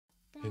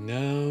And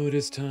now it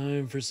is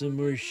time for some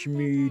more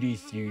schmoody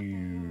thoughts.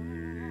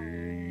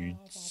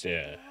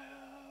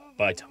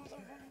 By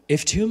Tumblr.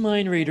 If two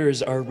mind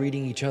readers are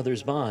reading each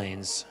other's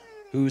minds,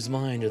 whose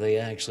mind are they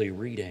actually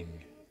reading?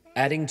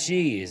 Adding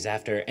cheese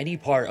after any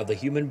part of the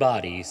human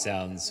body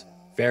sounds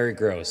very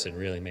gross and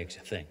really makes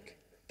you think.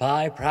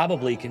 Pie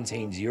probably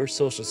contains your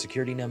social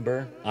security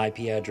number,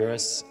 IP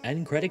address,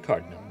 and credit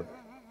card number.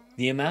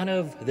 The amount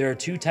of "there are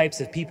two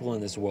types of people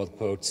in this world"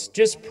 quotes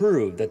just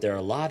prove that there are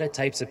a lot of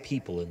types of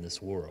people in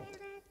this world.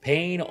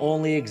 Pain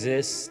only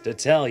exists to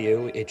tell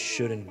you it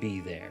shouldn't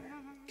be there.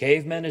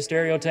 Cavemen are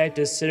stereotyped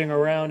as sitting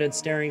around and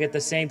staring at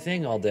the same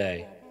thing all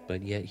day,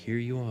 but yet here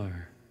you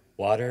are.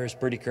 Water is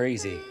pretty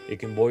crazy. It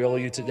can boil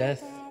you to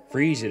death,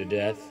 freeze you to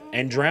death,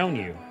 and drown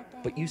you,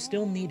 but you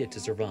still need it to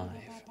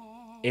survive.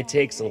 It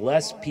takes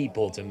less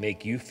people to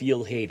make you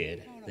feel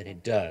hated than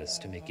it does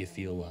to make you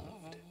feel loved.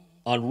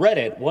 On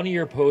Reddit, one of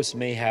your posts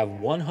may have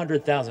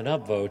 100,000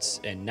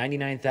 upvotes and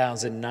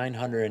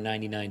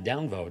 99,999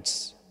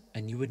 downvotes,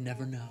 and you would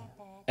never know.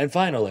 And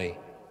finally,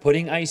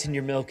 putting ice in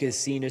your milk is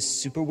seen as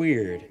super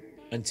weird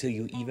until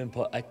you even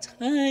put a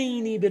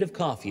tiny bit of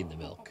coffee in the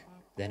milk.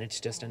 Then it's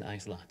just an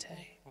iced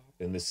latte.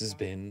 And this has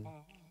been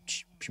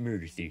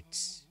Schmurder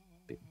Thoughts.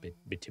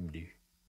 Bit timid.